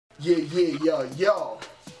Yo.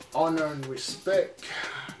 Honor and respect.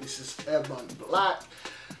 This is ebonblak.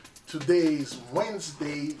 Today is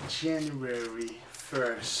Wednesday, January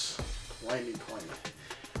 1st, 2020.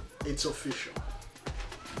 It's official.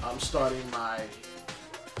 I'm starting my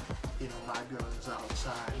girl is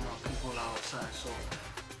outside, people outside, so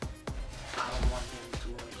I don't want them to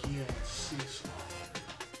hear and see,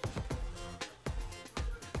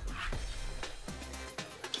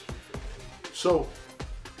 so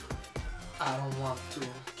I don't want to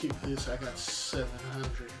keep this. I got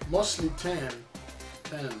 700, mostly 10s,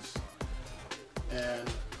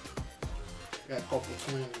 and got a couple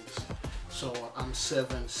 20s, so I'm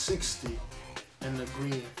 760 in the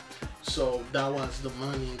green. So that was the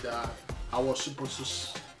money that I was supposed to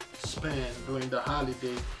spend during the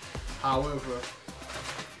holiday. However,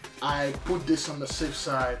 I put this on the safe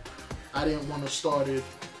side. I didn't want to start it,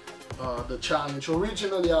 the challenge.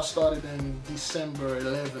 Originally, I started in December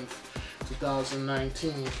 11th,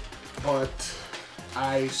 2019, but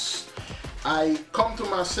I come to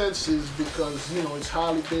my senses because it's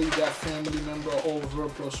holiday. We got family member over,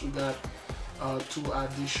 plus we got 2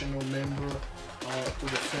 additional members to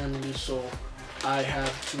the family, so I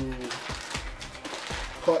had to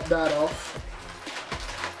cut that off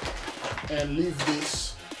and leave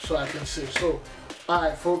this so I can save. So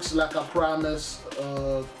alright folks, like I promised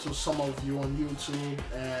to some of you on YouTube,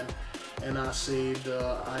 and I said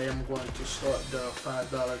I am going to start the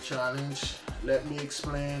 $5 challenge. Let me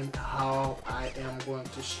explain how I am going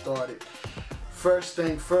to start it. First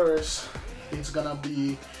thing first, it's gonna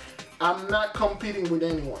be, I'm not competing with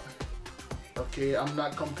anyone. Okay, I'm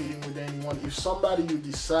not competing with anyone. If somebody you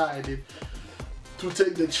decided to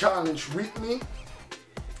take the challenge with me,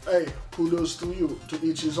 hey, kudos to you, to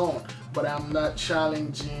each his own. But I'm not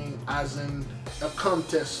challenging as in a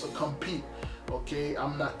contest, a compete. Okay,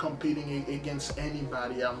 I'm not competing against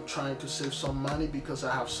anybody. I'm trying to save some money because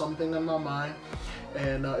I have something in my mind,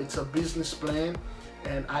 and it's a business plan,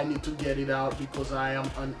 and I need to get it out because I am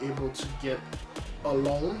unable to get a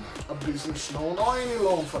loan, a business loan, or any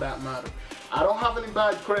loan for that matter. I don't have any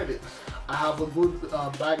bad credit. I have a good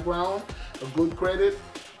background, a good credit.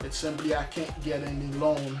 It's simply I can't get any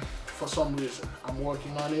loan for some reason. I'm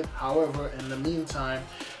working on it. However, in the meantime,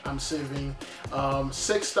 I'm saving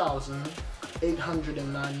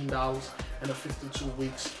 $6,890 in a 52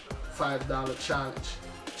 weeks $5 challenge.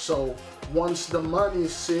 So once the money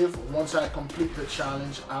is saved, once I complete the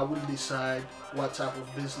challenge, I will decide what type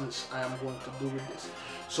of business I am going to do with this.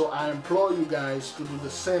 So I implore you guys to do the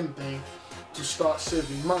same thing to start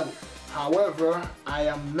saving money. However, I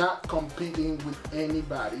am not competing with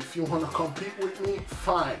anybody. If you want to compete with me,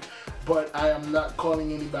 fine, but I am not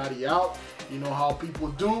calling anybody out. You know how people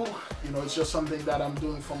do. It's just something that I'm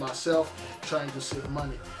doing for myself, trying to save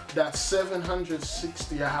money. That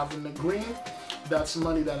 760 I have in the green, that's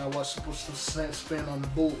money that I was supposed to spend on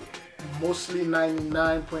food. Mostly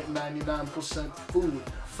 99.99% food,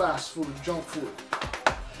 fast food, junk food.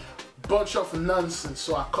 Bunch of nonsense,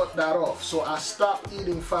 so I cut that off. So I stopped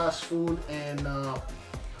eating fast food in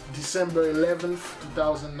December 11th,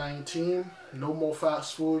 2019. No more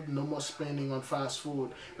fast food, no more spending on fast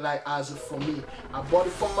food. Like as if for me, I bought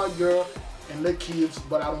it for my girl and the kids,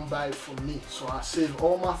 but I don't buy it for me. So I save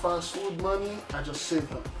all my fast food money, I just save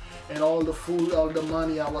them. And all the food, all the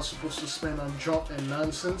money I was supposed to spend on junk and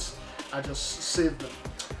nonsense, I just saved them.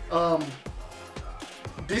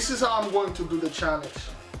 This is how I'm going to do the challenge.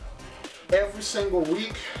 Every single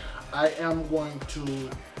week, I am going to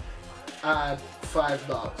add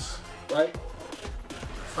 $5, right?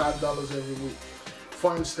 $5 every week.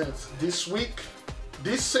 For instance, this week,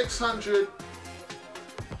 this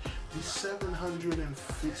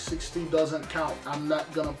 760 doesn't count. I'm not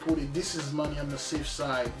gonna put it. This is money on the safe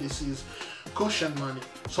side. This is cushion money,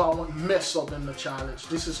 so I won't mess up in the challenge.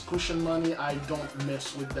 This is cushion money. I don't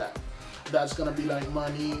mess with that. That's gonna be like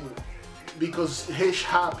money because it's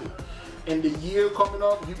happy. In the year coming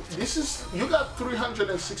up, you got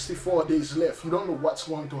 364 days left. You don't know what's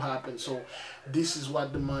going to happen, so this is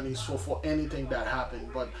what the money is for anything that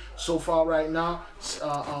happened. But so far right now,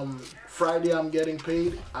 Friday I'm getting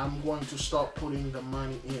paid. I'm going to start putting the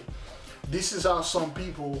money in. This is how some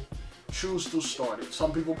people choose to start it.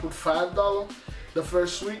 Some people put $5 the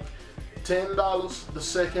first week, $10 the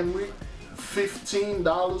second week,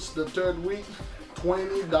 $15 the third week,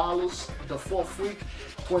 $20 the fourth week,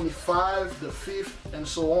 $25 the fifth, and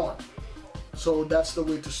so on. So that's the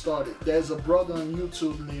way to start it. There's a brother on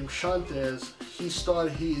YouTube named Shantez. He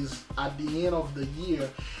started his at the end of the year,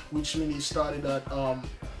 which means he started at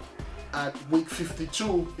week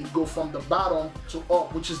 52. It go from the bottom to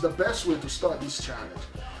up, which is the best way to start this challenge.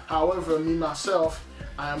 However, me myself,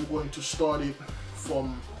 I am going to start it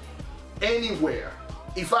from anywhere.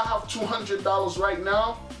 If I have $200 right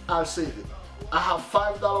now, I'll save it. I have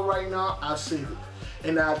 $5 right now, I'll save it.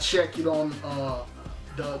 And I'll check it on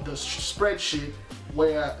the spreadsheet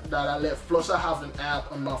where that I left. Plus I have an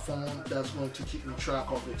app on my phone that's going to keep me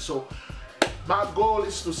track of it. So my goal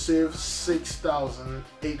is to save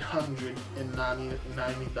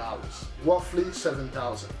 $6,890, roughly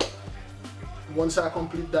 $7,000. Once I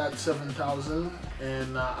complete that $7,000,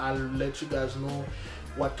 and I'll let you guys know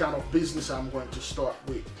what kind of business I'm going to start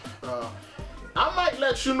with. I might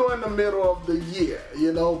let you know in the middle of the year,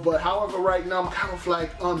 you know, but however right now I'm kind of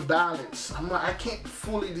like unbalanced. I can't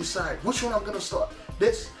fully decide which one I'm gonna start.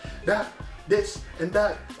 This, that, this, and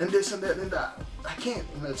that, and this, and that, and that. I can't,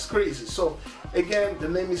 you know, it's crazy. So again, the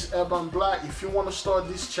name is ebonblak. If you want to start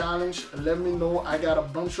this challenge, let me know. I got a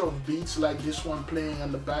bunch of beats like this one playing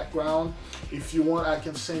in the background. If you want, I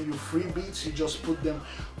can send you free beats. You just put them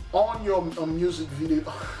on your music video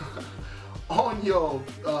on your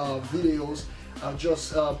videos.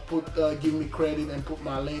 Just give me credit and put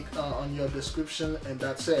my link on your description, and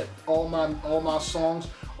that's it. All my songs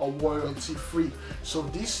are royalty free. So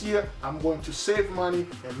this year I'm going to save money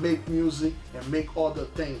and make music and make other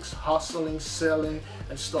things, hustling, selling,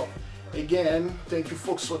 and stuff. Again, thank you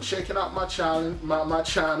folks for checking out my channel.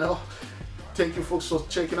 Thank you folks for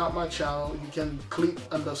checking out my channel. You can click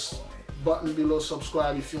on the button below,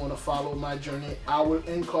 subscribe if you want to follow my journey. I will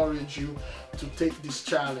encourage you to take this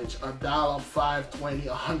challenge, $1, $5, $20,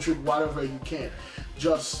 $100, whatever you can.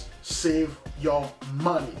 Just save your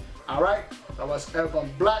money. All right, that was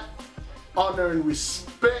ebonblak, honor and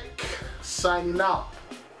respect, signing out.